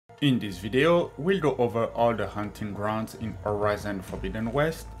In this video, we'll go over all the hunting grounds in Horizon Forbidden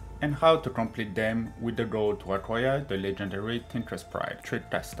West and how to complete them with the goal to acquire the legendary Tinker's Pride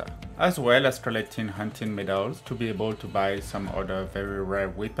Tripcaster, as well as collecting hunting medals to be able to buy some other very rare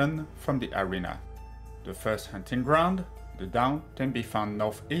weapon from the arena. The first hunting ground, the Daunt, can be found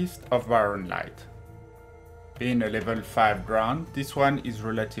northeast of Barren Light. Being a level 5 ground, this one is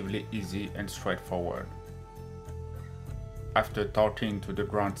relatively easy and straightforward. After talking to the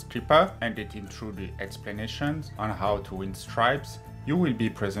ground stripper and getting through the explanations on how to win stripes, you will be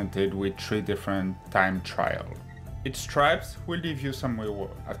presented with 3 different time trials. Each stripes will give you some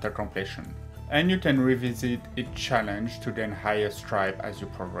reward after completion, and you can revisit each challenge to gain higher stripe as you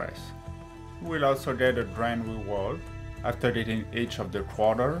progress. You will also get a grand reward after getting each of the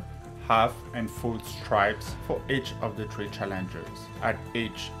quarter, half and full stripes for each of the 3 challenges at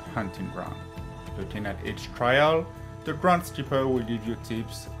each hunting ground. Looking at each trial, the ground stripper will give you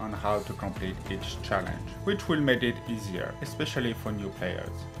tips on how to complete each challenge, which will make it easier, especially for new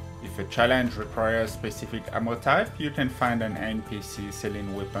players. If a challenge requires specific ammo type, you can find an NPC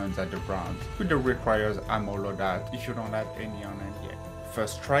selling weapons at the ground, with the requires ammo loadout if you don't have any on hand yet.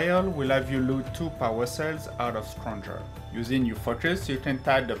 First trial will have you loot 2 power cells out of Scrounger. Using your focus, you can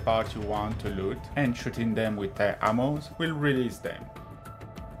tag the part you want to loot, and shooting them with their ammos will release them.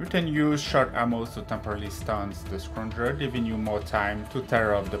 You can use short ammos to temporarily stun the Scrounger, giving you more time to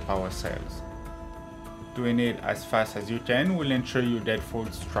tear off the power cells. Doing it as fast as you can will ensure you get full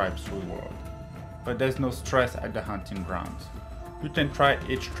stripes reward. But there's no stress at the hunting grounds. You can try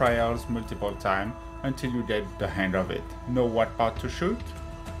each trials multiple times until you get the hang of it. Know what part to shoot,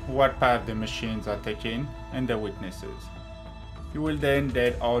 what path the machines are taking, and their weaknesses. You will then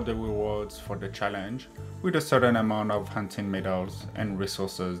get all the rewards for the challenge with a certain amount of hunting medals and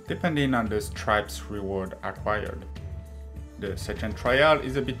resources depending on the stripes reward acquired. The second trial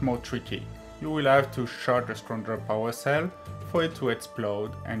is a bit more tricky. You will have to shot a Scrounger power cell for it to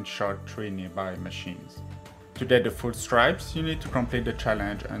explode and shot 3 nearby machines. To get the full stripes, you need to complete the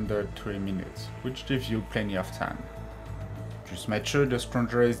challenge under 3 minutes, which gives you plenty of time. Just make sure the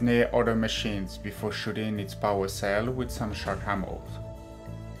Scrounger is near other machines before shooting its power cell with some short ammos.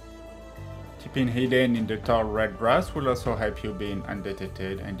 Keeping hidden in the tall red grass will also help you being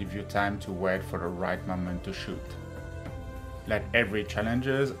undetected and give you time to wait for the right moment to shoot. Like every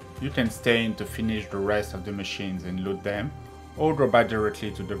challenges, you can stay in to finish the rest of the machines and loot them, or go back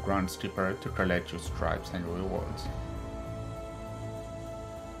directly to the ground stripper to collect your stripes and rewards.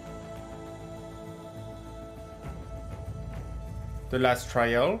 The last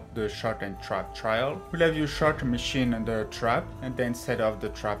trial, the shot and trap trial, will have you shot a machine under a trap and then set off the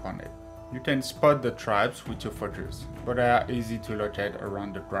trap on it. You can spot the traps with your focus, but they are easy to locate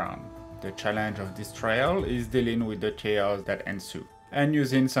around the ground. The challenge of this trial is dealing with the chaos that ensue, and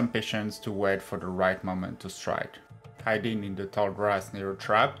using some patience to wait for the right moment to strike. Hiding in the tall grass near a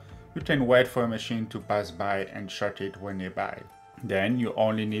trap, you can wait for a machine to pass by and shot it when nearby. Then you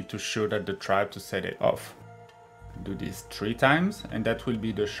only need to shoot at the trap to set it off. Do this 3 times and that will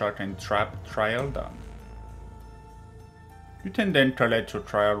be the shot and trap trial done. You can then collect your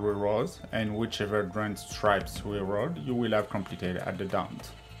trial rewards and whichever grand stripes reward you will have completed at the Daunt.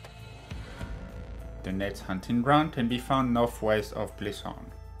 The next hunting ground can be found northwest of Plainsong.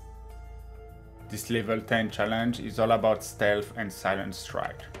 This level 10 challenge is all about stealth and silent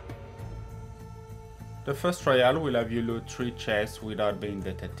strike. The first trial will have you loot 3 chests without being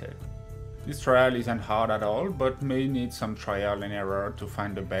detected. This trial isn't hard at all, but may need some trial and error to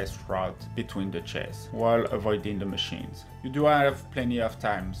find the best route between the chests, while avoiding the machines. You do have plenty of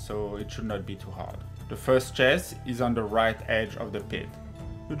time, so it should not be too hard. The first chest is on the right edge of the pit.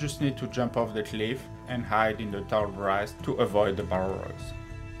 You just need to jump off the cliff and hide in the tall grass to avoid the borrowers.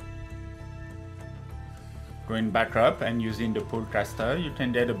 Going back up and using the Plainsong, you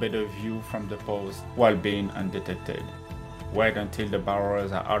can get a better view from the post while being undetected. Wait until the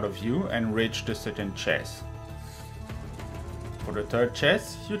borrowers are out of view and reach the second chest. For the third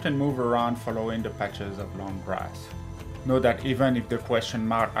chest, you can move around following the patches of long grass. Know that even if the question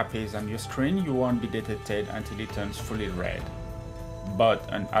mark appears on your screen, you won't be detected until it turns fully red. But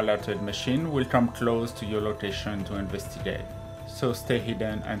an alerted machine will come close to your location to investigate, so stay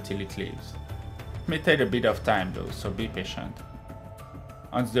hidden until it leaves. It may take a bit of time though, so be patient.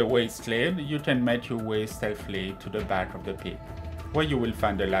 Once the way is cleared, you can make your way stealthily to the back of the pit, where you will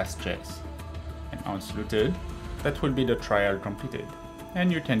find the last chest. And once looted, that will be the trial completed,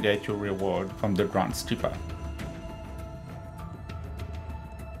 and you can get your reward from the ground stripper.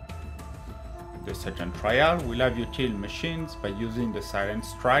 The second trial will have you kill machines by using the silent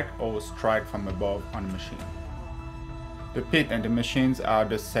strike or strike from above on a machine. The pit and the machines are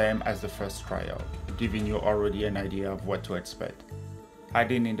the same as the first trial, giving you already an idea of what to expect.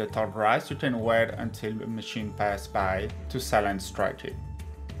 Hiding in the tall grass, you can wait until the machine passes by to silent strike it.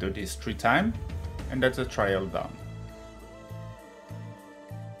 Do this 3 times, and that's the trial done.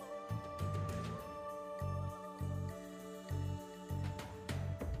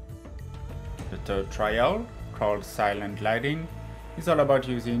 The third trial, called Silent Gliding, is all about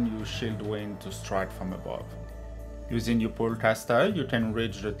using your shield wing to strike from above. Using your Plainsong, you can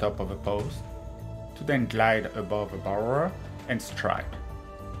reach the top of a post, to then glide above a borrower and strike.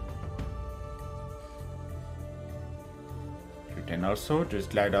 You can also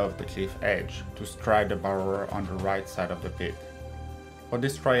just glide off the cliff edge to strike the borrower on the right side of the pit. For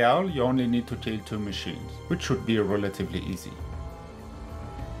this trial, you only need to kill 2 machines, which should be relatively easy.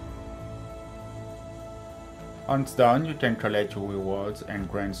 Once done, you can collect your rewards and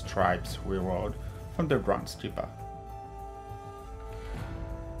Grand Stripes reward from the ground skipper.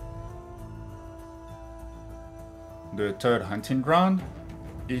 The third hunting ground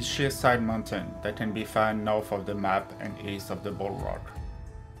is Sheerside Mountains that can be found north of the map and east of the Bulwark.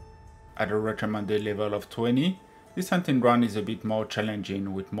 At a recommended level of 20, this hunting ground is a bit more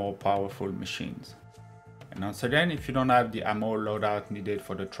challenging with more powerful machines. And once again, if you don't have the ammo loadout needed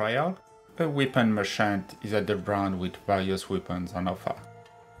for the trial, a weapon merchant is at the ground with various weapons on offer.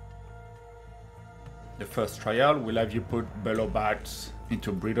 The first trial will have you put bellow bats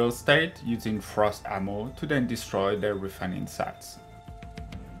into brittle state using frost ammo to then destroy their refining sats.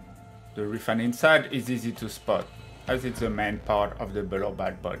 The refining sat is easy to spot as it's the main part of the bellow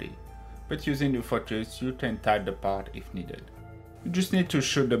bat body, but using the focus you can tag the part if needed. You just need to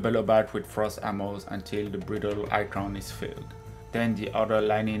shoot the bellow bat with frost ammo until the brittle icon is filled. Then the outer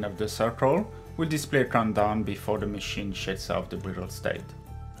lining of the circle will display a countdown before the machine shuts off the brittle state.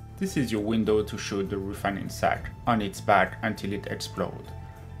 This is your window to shoot the refining sack on its back until it explodes.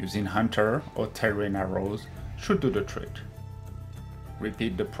 Using hunter or terrain arrows should do the trick.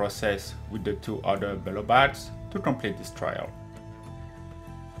 Repeat the process with the 2 other bellow bats to complete this trial.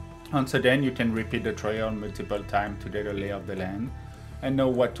 Once again, you can repeat the trial multiple times to get a lay of the land and know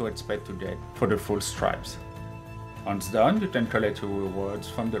what to expect to get for the full stripes. Once done, you can collect your rewards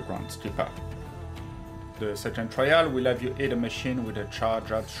from the ground skipper. The second trial will have you hit a machine with a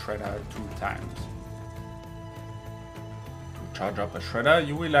charge up shredder 2 times. To charge up a shredder,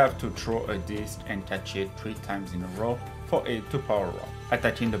 you will have to throw a disc and catch it 3 times in a row for it to power up.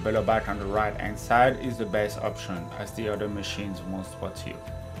 Attacking the bellow bat on the right hand side is the best option as the other machines won't spot you.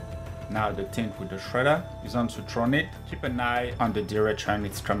 Now the thing with the shredder is once you throw it, keep an eye on the direction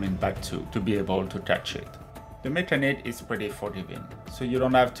it's coming back to be able to catch it. The mechanic is pretty forgiving, so you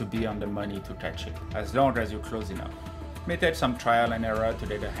don't have to be on the money to catch it, as long as you're close enough. It may take some trial and error to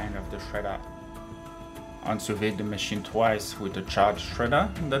get the hang of the shredder. Once you've hit the machine twice with a charged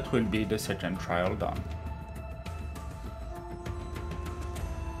shredder, that will be the second trial done.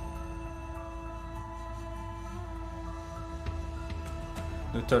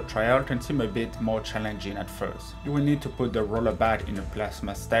 The third trial can seem a bit more challenging at first. You will need to put the roller bat in a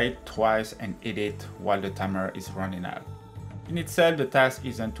plasma state twice and hit it while the timer is running out. In itself, the task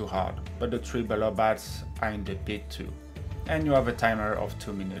isn't too hard, but the 3 bellow bats are in the pit too, and you have a timer of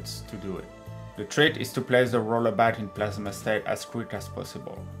 2 minutes to do it. The trick is to place the roller bat in plasma state as quick as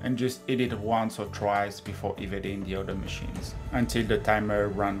possible, and just hit it once or twice before evading the other machines, until the timer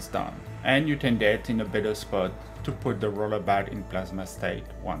runs down, and you can get in a better spot to put the roller bat in plasma state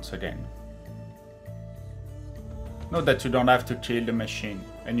once again. Note that you don't have to kill the machine,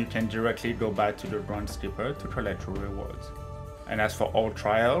 and you can directly go back to the ground skipper to collect your rewards. And as for all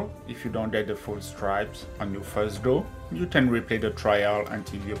trial, if you don't get the full stripes on your first go, you can replay the trial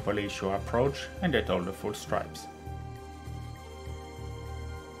until you polish your approach and get all the full stripes.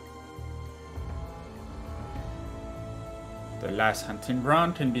 The last hunting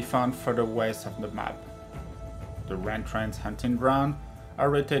ground can be found further west of the map. The Raintrance hunting ground are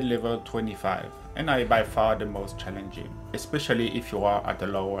rated level 25 and are by far the most challenging, especially if you are at a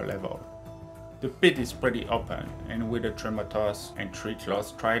lower level. The pit is pretty open, and with the Tremotos and 3 close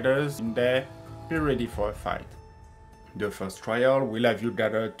striders in there, be ready for a fight. The first trial will have you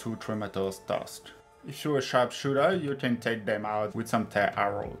gather 2 Tremotos dust. If you're a sharpshooter, you can take them out with some tear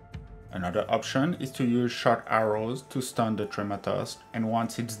arrows. Another option is to use short arrows to stun the Tremotos, and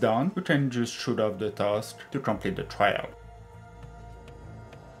once it's done, you can just shoot off the tusk to complete the trial.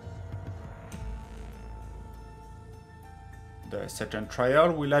 The second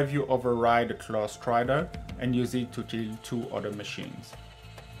trial will have you override the Claw Strider and use it to kill 2 other machines.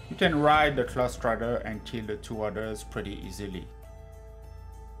 You can ride the Claw Strider and kill the 2 others pretty easily.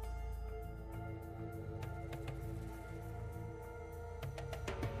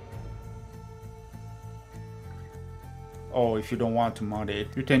 Or if you don't want to mount it,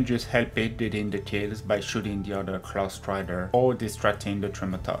 you can just help it deaden the kills by shooting the other Claw Strider or distracting the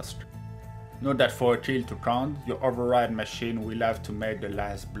Tripcaster. Note that for a kill to count, your override machine will have to make the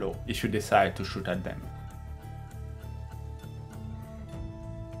last blow if you decide to shoot at them.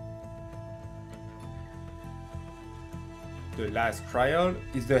 The last trial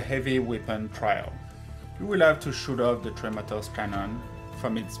is the heavy weapon trial. You will have to shoot off the Tripcaster's cannon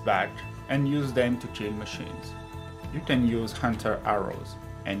from its back and use them to kill machines. You can use hunter arrows,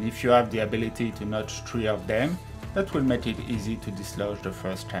 and if you have the ability to notch 3 of them, that will make it easy to dislodge the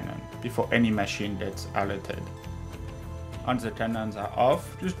first cannon before any machine gets alerted. Once the cannons are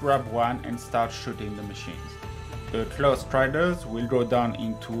off, just grab one and start shooting the machines. The Claw Striders will go down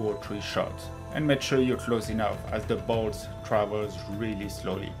in 2 or 3 shots, and make sure you're close enough as the bolts travels really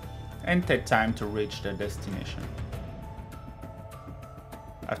slowly and take time to reach their destination.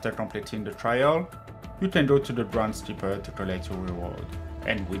 After completing the trial, you can go to the bronze stripper to collect your reward,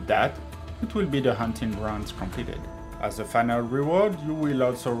 and with that, it will be the hunting grounds completed. As a final reward, you will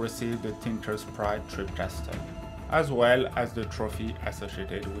also receive the Tinker's Pride Tripcaster, as well as the trophy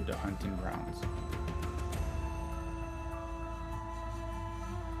associated with the hunting grounds.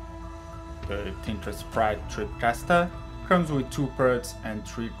 The Tinker's Pride Tripcaster comes with 2 perks and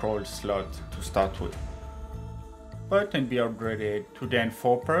 3 crawl slots to start with, but can be upgraded to gain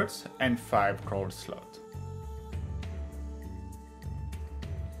 4 perks and 5 crawl slots.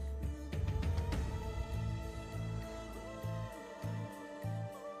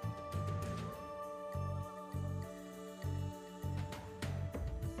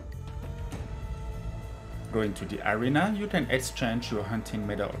 Going to the arena, you can exchange your hunting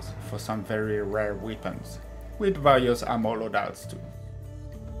medals for some very rare weapons, with various ammo loadouts too.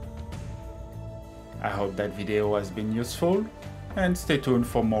 I hope that video has been useful, and stay tuned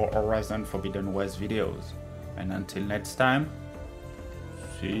for more Horizon Forbidden West videos. And until next time,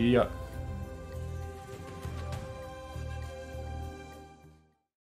 see ya!